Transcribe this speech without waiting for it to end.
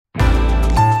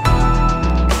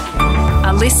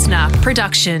listener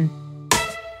production.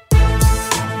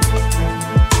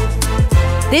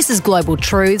 This is Global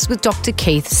Truths with Dr.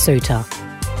 Keith Suter.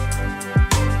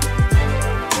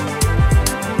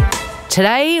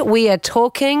 Today we are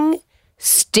talking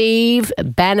Steve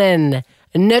Bannon.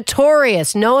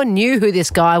 Notorious. No one knew who this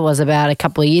guy was about a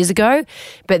couple of years ago,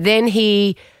 but then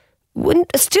he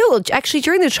actually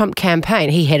during the Trump campaign,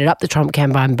 he headed up the Trump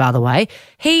campaign, by the way,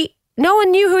 no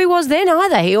one knew who he was then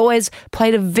either. He always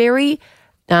played a very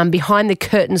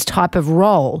behind-the-curtains type of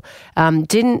role.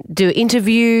 Didn't do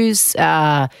interviews,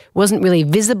 wasn't really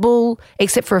visible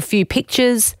except for a few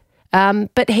pictures,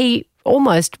 but he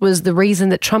almost was the reason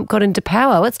that Trump got into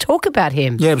power. Let's talk about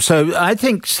him. Yeah, so I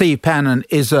think Steve Bannon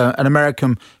is an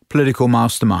American political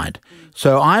mastermind.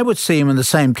 So I would see him in the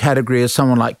same category as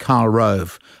someone like Karl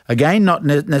Rove. Again, not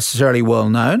necessarily well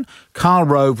known. Karl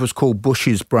Rove was called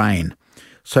Bush's brain.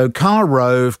 So Karl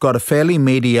Rove got a fairly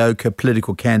mediocre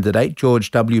political candidate,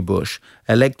 George W. Bush,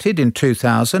 elected in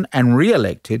 2000 and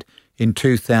re-elected in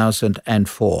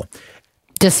 2004.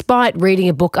 Despite reading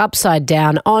a book upside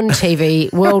down on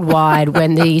TV worldwide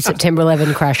when the September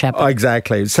 11 crash happened.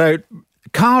 Exactly. So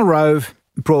Karl Rove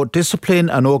brought discipline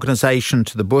and organisation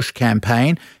to the Bush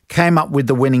campaign, came up with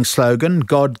the winning slogan,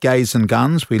 God, gays and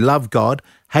guns. We love God,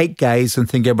 hate gays and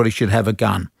think everybody should have a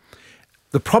gun.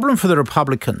 The problem for the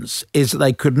Republicans is that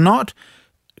they could not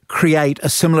create a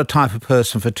similar type of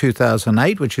person for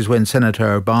 2008, which is when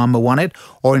Senator Obama won it,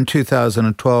 or in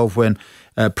 2012 when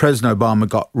President Obama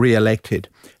got re-elected.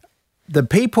 The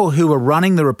people who were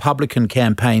running the Republican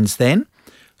campaigns then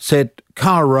said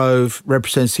Karl Rove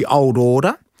represents the old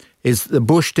order, is the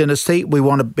Bush dynasty. We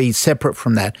want to be separate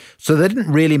from that. So they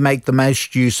didn't really make the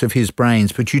most use of his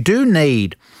brains. But you do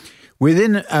need,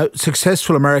 within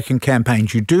successful American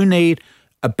campaigns, you do need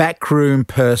a backroom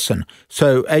person.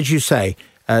 So as you say,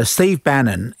 Steve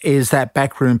Bannon is that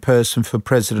backroom person for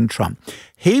President Trump.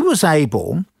 He was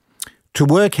able to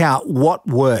work out what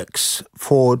works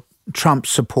for Trump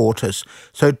supporters.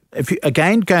 So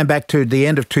again, going back to the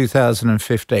end of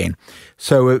 2015,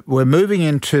 so we're moving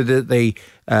into the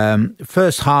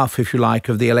first half, if you like,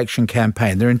 of the election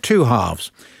campaign. They're in two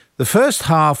halves. The first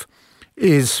half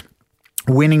is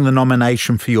winning the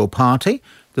nomination for your party.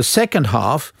 The second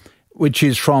half, which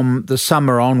is from the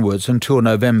summer onwards until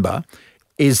November,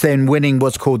 is then winning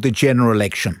what's called the general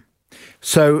election.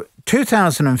 So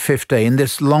 2015,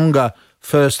 this longer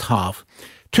first half,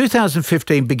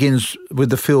 2015 begins with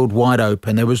the field wide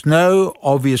open. There was no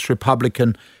obvious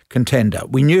Republican contender.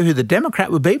 We knew who the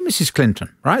Democrat would be, Mrs.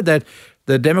 Clinton, right? That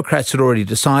the Democrats had already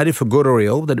decided, for good or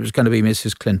ill, that it was going to be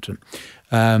Mrs. Clinton.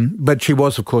 But she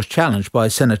was, of course, challenged by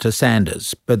Senator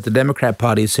Sanders. But the Democrat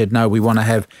Party said, no, we want to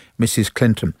have Mrs.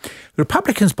 Clinton. The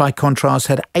Republicans, by contrast,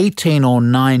 had 18 or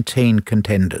 19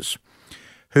 contenders,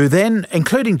 who then,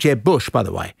 including Jeb Bush, by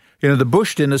the way, the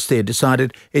Bush dynasty had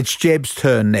decided it's Jeb's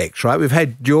turn next, right? We've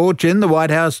had George in the White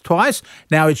House twice.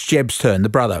 Now it's Jeb's turn, the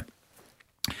brother.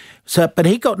 But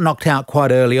he got knocked out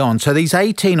quite early on. So these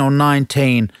 18 or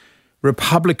 19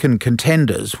 Republican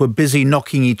contenders were busy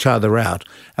knocking each other out.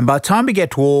 And by the time we get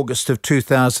to August of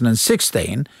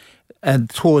 2016, and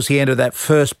towards the end of that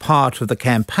first part of the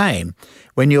campaign,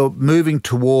 when you're moving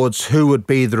towards who would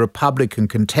be the Republican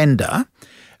contender,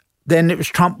 then it was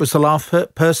Trump was the last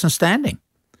person standing.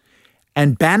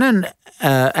 And Bannon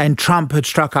and Trump had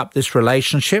struck up this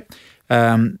relationship.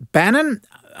 Bannon,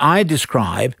 I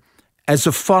describe as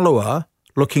a follower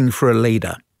looking for a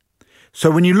leader. So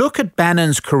when you look at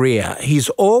Bannon's career, he's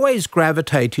always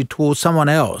gravitated towards someone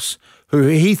else who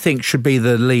he thinks should be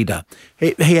the leader.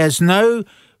 He has no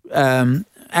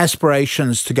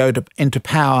aspirations to go into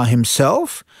power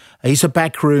himself. He's a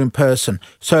backroom person.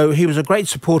 So he was a great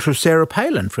supporter of Sarah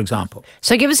Palin, for example.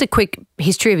 So give us a quick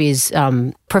history of his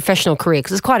professional career,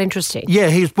 because it's quite interesting. Yeah,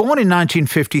 he was born in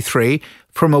 1953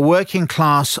 from a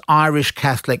working-class Irish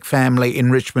Catholic family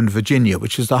in Richmond, Virginia,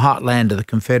 which is the heartland of the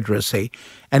Confederacy,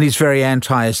 and he's very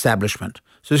anti-establishment.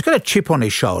 So he's got a chip on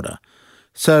his shoulder.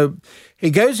 So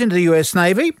he goes into the US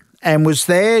Navy and was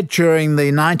there during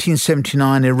the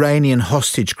 1979 Iranian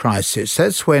hostage crisis.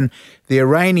 That's when the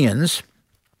Iranians,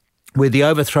 with the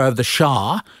overthrow of the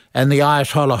Shah and the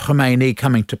Ayatollah Khomeini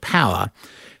coming to power,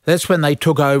 that's when they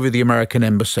took over the American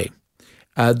embassy.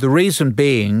 The reason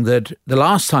being that the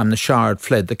last time the Shah had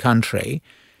fled the country,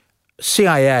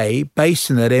 CIA,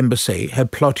 based in that embassy,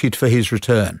 had plotted for his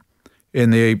return in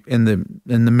the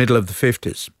middle of the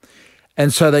 50s.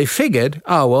 And so they figured,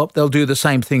 they'll do the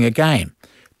same thing again.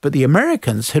 But the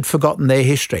Americans had forgotten their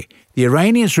history. The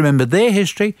Iranians remembered their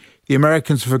history. The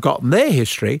Americans have forgotten their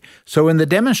history. So when the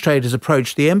demonstrators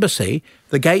approached the embassy,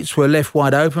 the gates were left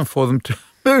wide open for them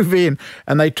move in,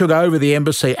 and they took over the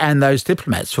embassy and those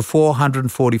diplomats for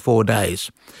 444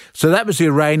 days. So that was the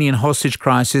Iranian hostage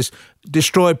crisis,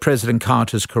 destroyed President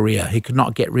Carter's career. He could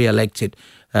not get re-elected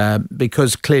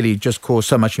because clearly it just caused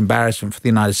so much embarrassment for the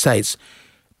United States.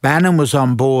 Bannon was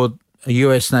on board a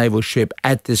US naval ship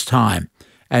at this time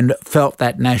and felt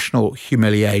that national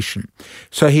humiliation.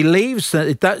 So he leaves,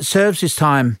 serves his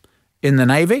time in the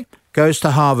Navy, goes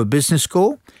to Harvard Business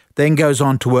School, then goes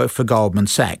on to work for Goldman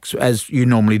Sachs, as you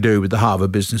normally do with the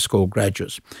Harvard Business School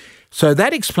graduates. So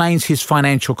that explains his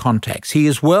financial contacts. He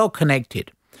is well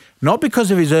connected, not because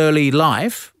of his early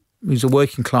life, he's a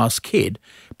working class kid,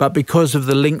 but because of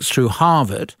the links through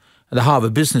Harvard, the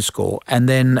Harvard Business School, and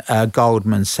then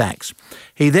Goldman Sachs.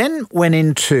 He then went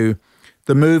into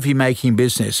the movie-making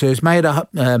business. So he's made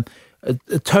a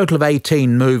total of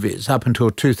 18 movies up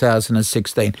until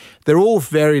 2016. They're all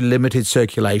very limited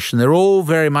circulation. They're all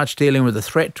very much dealing with the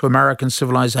threat to American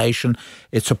civilization.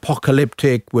 It's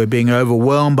apocalyptic. We're being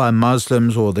overwhelmed by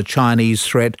Muslims or the Chinese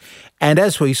threat. And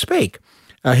as we speak,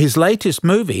 his latest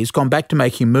movie, he's gone back to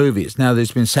making movies now that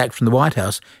he's been sacked from the White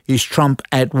House, is Trump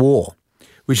at War,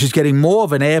 which is getting more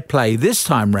of an airplay this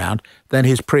time round than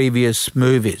his previous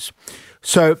movies.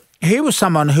 So he was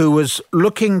someone who was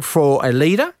looking for a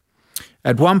leader.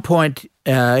 At one point,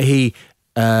 he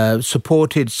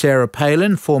supported Sarah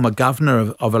Palin, former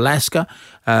governor of Alaska.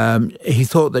 He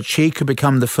thought that she could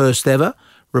become the first ever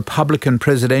Republican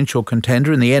presidential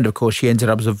contender. In the end, of course, she ended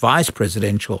up as a vice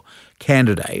presidential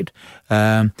candidate.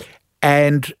 And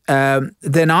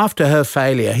then after her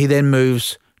failure, he then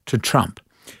moves to Trump.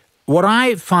 What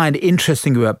I find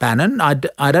interesting about Bannon,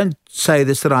 I don't say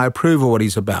this that I approve of what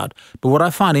he's about, but what I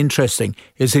find interesting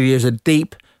is that he is a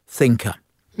deep thinker.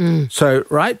 So,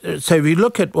 right? So if you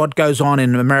look at what goes on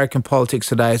in American politics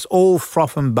today, it's all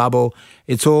froth and bubble.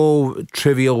 It's all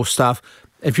trivial stuff.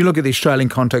 If you look at the Australian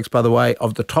context, by the way,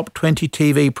 of the top 20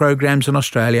 TV programs in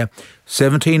Australia,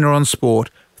 17 are on sport,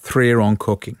 3 are on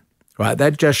cooking, right?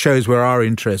 That just shows where our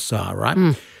interests are,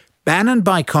 right? Bannon,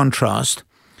 by contrast,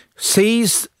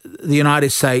 sees the United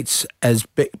States as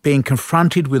being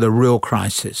confronted with a real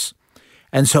crisis.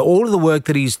 And so all of the work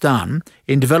that he's done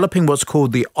in developing what's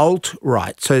called the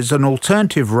alt-right, so it's an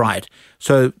alternative right.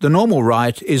 So the normal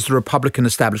right is the Republican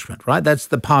establishment, right? That's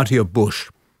the party of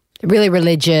Bush. Really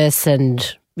religious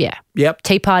and, Yep.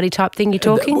 Tea Party type thing you're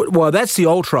talking? Well, that's the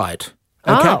alt-right.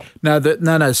 Okay.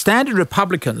 No. Standard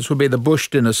Republicans would be the Bush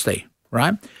dynasty,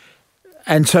 right?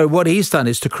 And so what he's done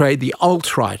is to create the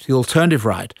alt-right, the alternative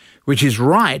right, which is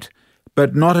right,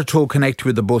 but not at all connected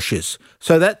with the Bushes.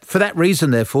 So that for that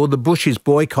reason, therefore, the Bushes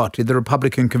boycotted the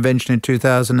Republican convention in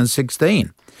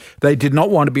 2016. They did not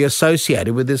want to be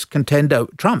associated with this contender,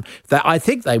 Trump. I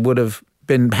think they would have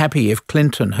been happy if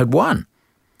Clinton had won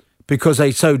because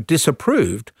they so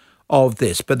disapproved of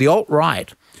this. But the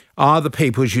alt-right are the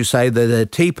people, as you say, the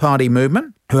Tea Party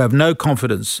movement, who have no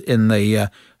confidence in the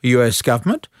US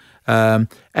government. And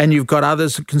you've got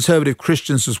others, conservative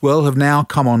Christians as well, have now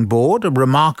come on board, a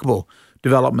remarkable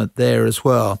development there as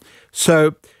well.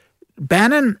 So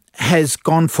Bannon has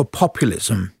gone for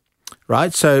populism,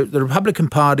 right? So the Republican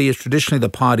Party is traditionally the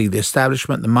party of the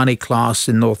establishment, the money class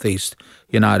in northeast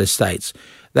United States.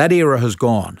 That era has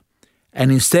gone.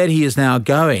 And instead he is now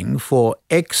going for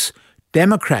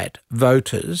ex-Democrat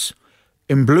voters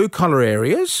in blue-collar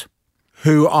areas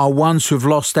who are ones who've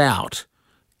lost out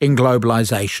in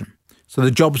globalization. So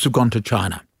the jobs have gone to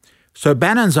China. So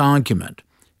Bannon's argument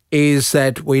is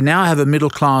that we now have a middle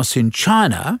class in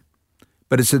China,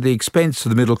 but it's at the expense of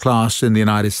the middle class in the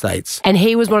United States. And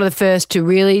he was one of the first to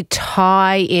really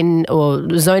tie in or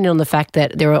zone in on the fact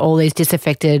that there are all these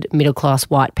disaffected middle class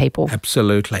white people.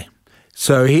 Absolutely.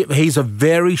 So he's a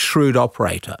very shrewd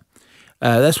operator.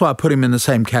 That's why I put him in the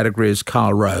same category as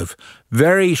Karl Rove.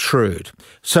 Very shrewd.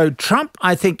 So Trump,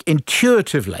 I think,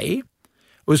 intuitively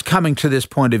was coming to this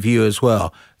point of view as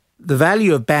well. The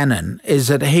value of Bannon is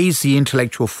that he's the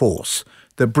intellectual force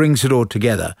that brings it all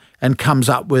together and comes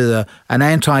up with an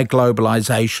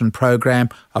anti-globalization program,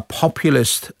 a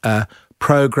populist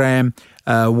program,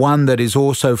 one that is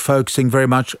also focusing very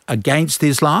much against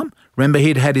Islam. Remember,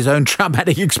 he'd had his own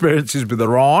traumatic experiences with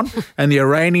Iran and the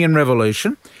Iranian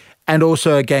Revolution, and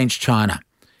also against China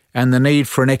and the need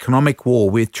for an economic war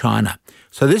with China.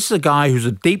 So this is a guy who's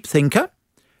a deep thinker,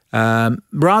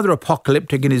 rather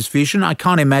apocalyptic in his vision. I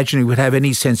can't imagine he would have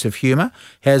any sense of humour.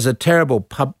 He has a terrible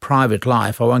private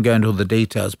life. I won't go into all the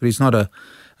details, but he's not a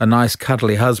nice,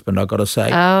 cuddly husband, I've got to say.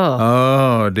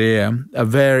 Oh, dear. A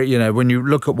very, when you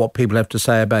look at what people have to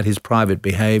say about his private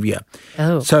behaviour.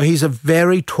 So he's a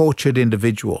very tortured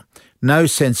individual. No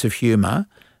sense of humour.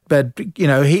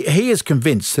 he is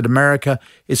convinced that America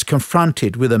is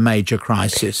confronted with a major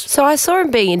crisis. So I saw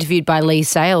him being interviewed by Lee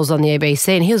Sales on the ABC,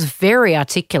 and he was very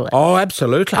articulate. Oh,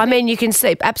 absolutely. I mean, you can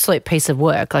see absolute piece of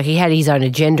work. Like, he had his own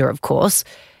agenda, of course,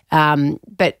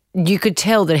 but you could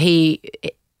tell that he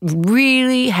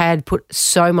really had put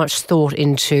so much thought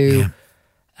into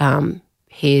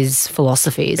his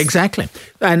philosophies. Exactly.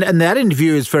 And that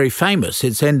interview is very famous.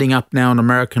 It's ending up now on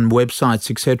American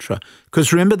websites, etc.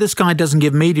 Because remember, this guy doesn't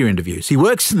give media interviews. He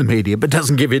works in the media but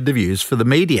doesn't give interviews for the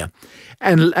media.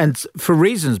 And for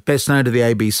reasons best known to the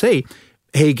ABC,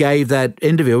 he gave that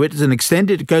interview.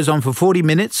 It goes on for 40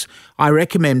 minutes. I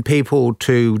recommend people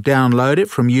to download it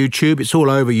from YouTube. It's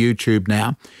all over YouTube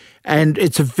now. And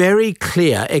it's a very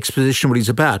clear exposition of what he's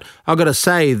about. I've got to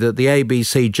say that the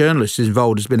ABC journalist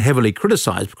involved has been heavily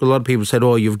criticised because a lot of people said,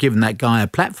 you've given that guy a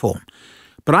platform.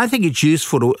 But I think it's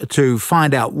useful to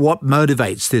find out what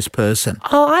motivates this person.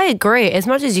 Oh, I agree. As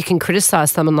much as you can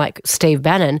criticise someone like Steve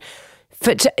Bannon,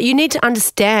 you need to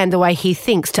understand the way he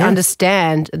thinks to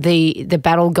understand the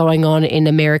battle going on in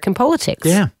American politics.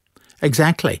 Yeah.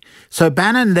 Exactly. So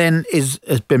Bannon then has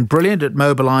been brilliant at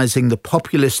mobilising the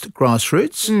populist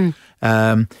grassroots.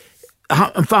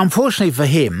 Unfortunately for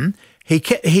him,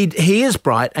 he is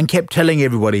bright and kept telling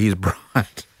everybody he's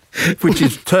bright, which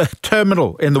is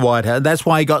terminal in the White House. That's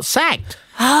why he got sacked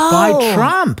by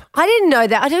Trump. I didn't know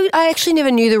that. I actually never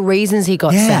knew the reasons he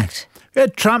got sacked. Yeah,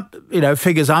 Trump,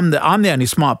 figures I'm the only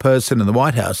smart person in the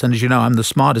White House, and as you know, I'm the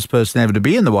smartest person ever to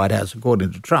be in the White House,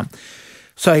 according to Trump.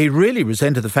 So he really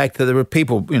resented the fact that there were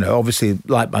people, obviously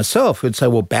like myself, who'd say,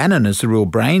 well, Bannon is the real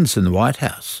brains in the White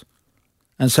House.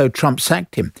 And so Trump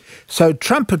sacked him. So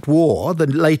Trump at War, the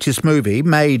latest movie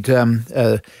made in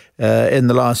the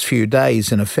last few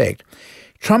days, in effect,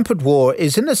 Trump at War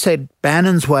is, in a sense,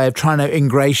 Bannon's way of trying to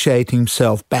ingratiate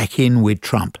himself back in with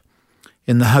Trump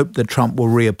in the hope that Trump will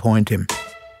reappoint him.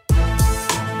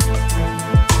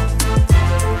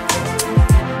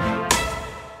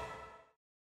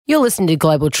 You're listening to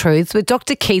Global Truths with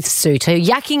Dr. Keith Suter.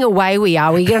 Yakking away we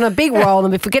are. We get on a big roll and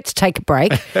we forget to take a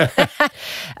break.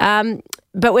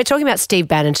 But we're talking about Steve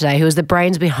Bannon today, who is the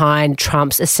brains behind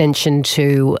Trump's ascension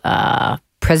to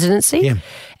presidency. Yeah.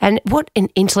 And what an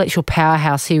intellectual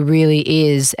powerhouse he really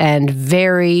is, and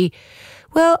very,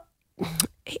 well,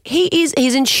 he's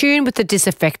in tune with the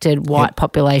disaffected white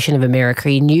population of America.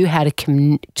 He knew how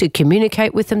to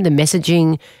communicate with them. The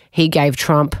messaging he gave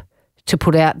Trump to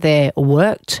put out there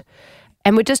worked.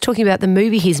 And we're just talking about the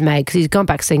movie he's made, because he's gone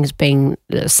back, seeing as being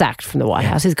sacked from the White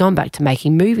House. He's gone back to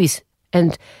making movies.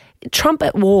 And Trump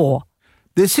at War.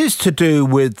 This is to do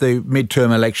with the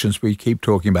midterm elections we keep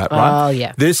talking about, right? Oh,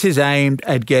 yeah. This is aimed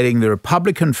at getting the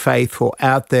Republican faithful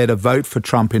out there to vote for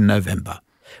Trump in November.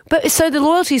 But so the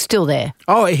loyalty's still there?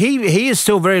 Oh, he is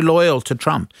still very loyal to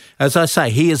Trump. As I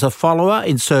say, he is a follower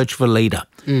in search of a leader.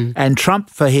 And Trump,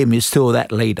 for him, is still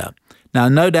that leader. Now,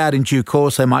 no doubt in due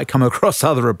course they might come across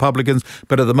other Republicans,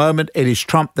 but at the moment it is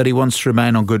Trump that he wants to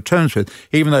remain on good terms with,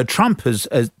 even though Trump has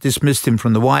dismissed him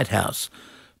from the White House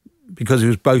because he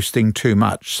was boasting too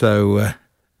much. So,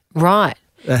 right.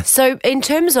 So in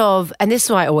terms of, and this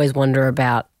is why I always wonder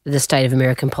about the state of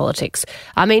American politics.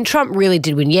 I mean, Trump really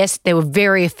did win. Yes, they were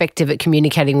very effective at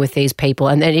communicating with these people.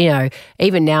 And then,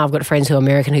 even now I've got friends who are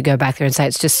American who go back there and say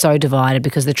it's just so divided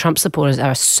because the Trump supporters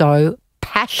are so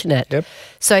passionate. Yep.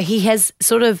 So he has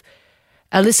sort of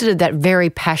elicited that very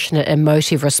passionate,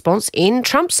 emotive response in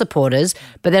Trump supporters.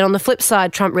 But then on the flip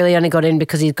side, Trump really only got in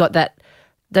because he's got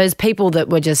those people that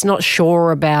were just not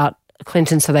sure about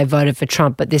Clinton, so they voted for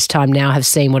Trump, but this time now have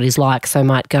seen what he's like, so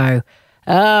might go,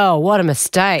 oh, what a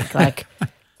mistake. Like,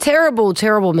 terrible,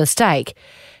 terrible mistake.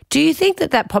 Do you think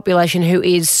that population who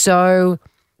is so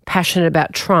passionate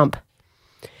about Trump,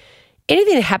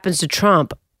 anything that happens to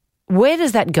Trump, where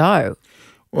does that go?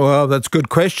 Well, that's a good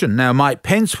question. Now, Mike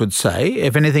Pence would say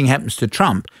if anything happens to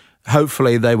Trump,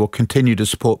 hopefully they will continue to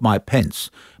support Mike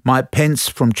Pence. Mike Pence,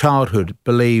 from childhood,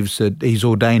 believes that he's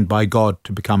ordained by God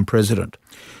to become president.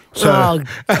 Oh,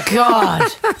 God.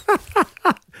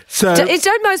 So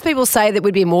don't most people say that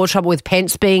we'd be in more trouble with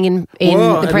Pence being in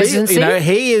the presidency?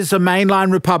 He is a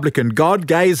mainline Republican. God,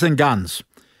 gays and guns.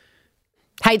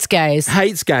 Hates gays.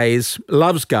 Hates gays,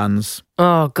 loves guns.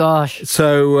 Oh, gosh.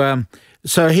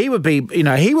 So he would be,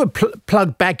 he would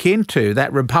plug back into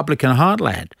that Republican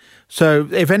heartland. So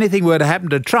if anything were to happen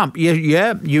to Trump, you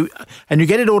get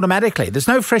it automatically. There's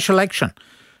no fresh election.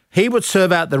 He would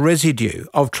serve out the residue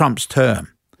of Trump's term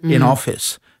in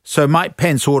office. So Mike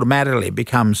Pence automatically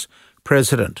becomes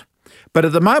president. But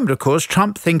at the moment, of course,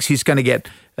 Trump thinks he's going to get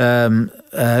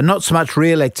not so much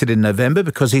re-elected in November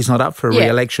because he's not up for a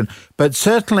re-election, but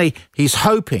certainly he's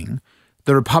hoping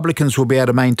the Republicans will be able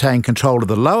to maintain control of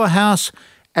the lower house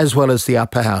as well as the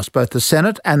upper house, both the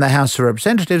Senate and the House of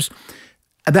Representatives.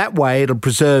 That way, it'll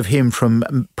preserve him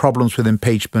from problems with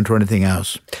impeachment or anything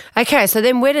else. Okay, so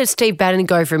then where does Steve Bannon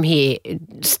go from here?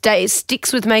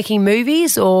 Sticks with making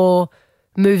movies or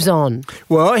moves on?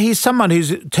 Well, he's someone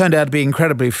who's turned out to be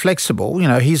incredibly flexible. You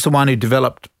know, he's the one who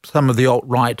developed some of the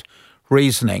alt-right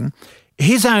reasoning.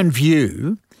 His own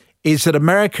view is that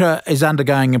America is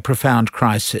undergoing a profound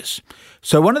crisis.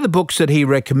 So one of the books that he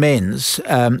recommends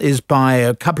is by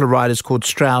a couple of writers called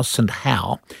Strauss and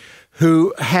Howe,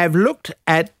 who have looked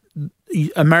at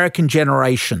American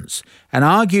generations and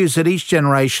argues that each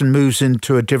generation moves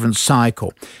into a different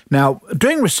cycle. Now,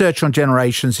 doing research on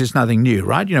generations is nothing new,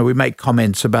 right? You know, we make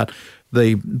comments about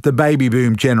the baby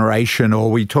boom generation,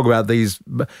 or we talk about these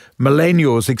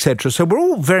millennials, etc. So we're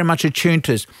all very much attuned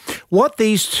to this. What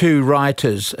these two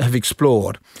writers have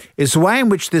explored is the way in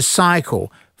which this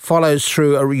cycle follows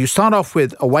through. You start off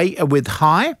with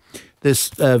high, this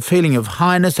feeling of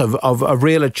highness, of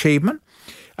real achievement.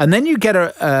 And then you get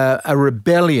a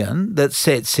rebellion that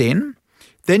sets in.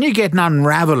 Then you get an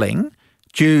unravelling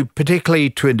due particularly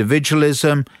to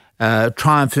individualism,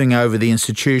 triumphing over the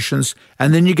institutions.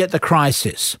 And then you get the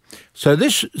crisis. So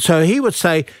he would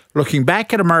say, looking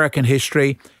back at American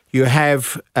history, you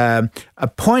have a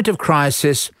point of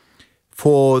crisis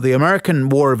for the American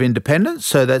War of Independence.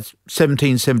 So that's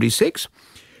 1776.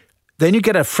 Then you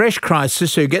get a fresh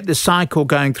crisis, so you get this cycle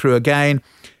going through again.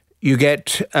 You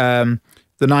get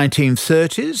the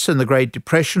 1930s and the Great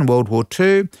Depression, World War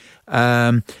II,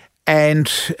 and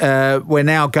we're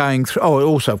now going through,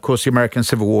 also, of course, the American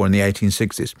Civil War in the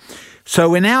 1860s. So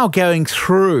we're now going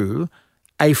through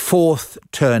a fourth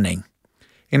turning.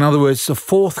 In other words, the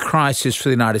fourth crisis for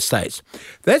the United States.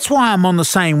 That's why I'm on the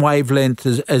same wavelength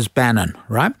as Bannon,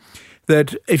 right?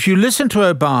 That if you listen to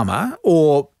Obama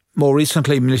or more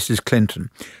recently, Mrs. Clinton,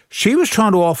 she was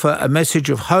trying to offer a message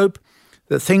of hope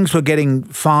that things were getting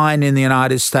fine in the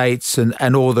United States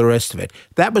and all the rest of it.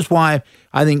 That was why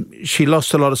I think she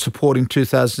lost a lot of support in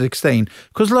 2016,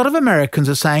 because a lot of Americans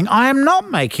are saying, I am not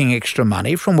making extra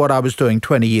money from what I was doing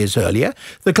 20 years earlier.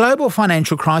 The global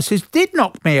financial crisis did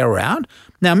knock me around.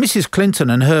 Now, Mrs. Clinton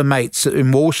and her mates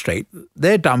in Wall Street,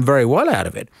 they're done very well out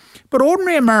of it. But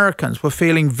ordinary Americans were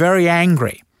feeling very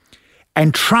angry.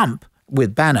 And Trump,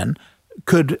 with Bannon,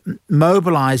 could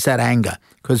mobilise that anger,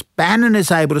 because Bannon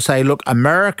is able to say, look,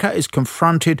 America is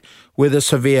confronted with a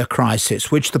severe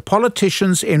crisis, which the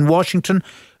politicians in Washington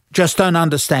just don't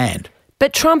understand.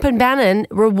 But Trump and Bannon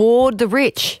reward the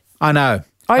rich. I know.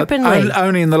 Openly.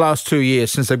 Only in the last 2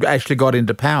 years since they've actually got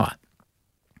into power.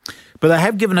 But they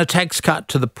have given a tax cut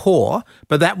to the poor,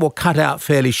 but that will cut out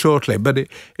fairly shortly. But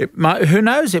it might, who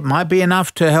knows, it might be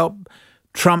enough to help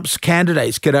Trump's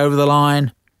candidates get over the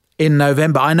line in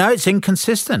November. I know it's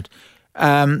inconsistent.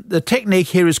 The technique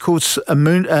here is called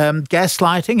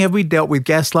gaslighting. Have we dealt with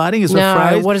gaslighting as a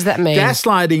phrase? No, what does that mean?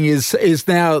 Gaslighting is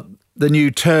now the new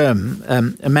term.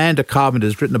 Amanda Carpenter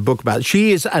has written a book about it.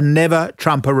 She is a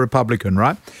never-Trumper Republican,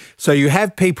 right? So you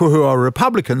have people who are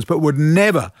Republicans but would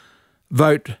never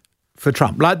vote for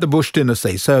Trump, like the Bush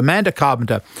dynasty. So Amanda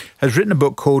Carpenter has written a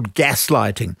book called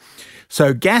Gaslighting.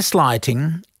 So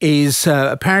gaslighting is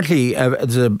apparently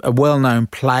a well-known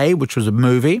play, which was a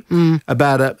movie,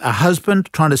 about a husband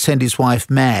trying to send his wife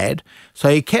mad. So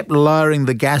he kept lowering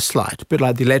the gaslight, a bit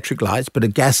like the electric lights, but a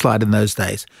gaslight in those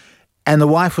days. And the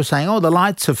wife was saying, the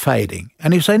lights are fading.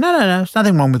 And he was saying, no, there's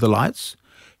nothing wrong with the lights.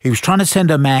 He was trying to send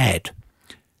her mad,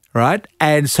 right?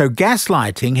 And so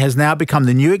gaslighting has now become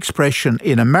the new expression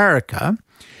in America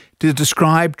to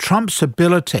describe Trump's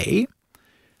ability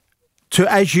to,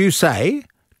 as you say,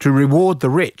 to reward the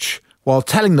rich while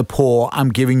telling the poor, I'm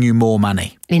giving you more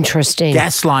money. Interesting.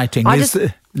 Gaslighting is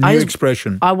the new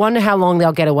expression. I wonder how long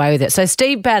they'll get away with it. So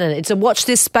Steve Bannon, it's a watch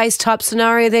this space type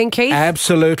scenario then, Keith?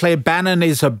 Absolutely. Bannon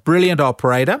is a brilliant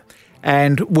operator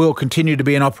and will continue to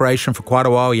be in operation for quite a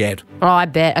while yet. Oh, I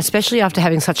bet, especially after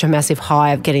having such a massive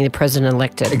high of getting the president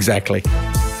elected. Exactly.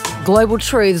 Global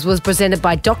Truths was presented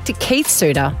by Dr. Keith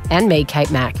Suter and me,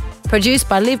 Kate Mack. Produced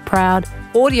by Liv Proud.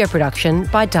 Audio production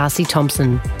by Darcy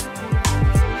Thompson.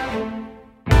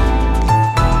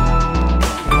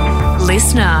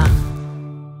 Listener.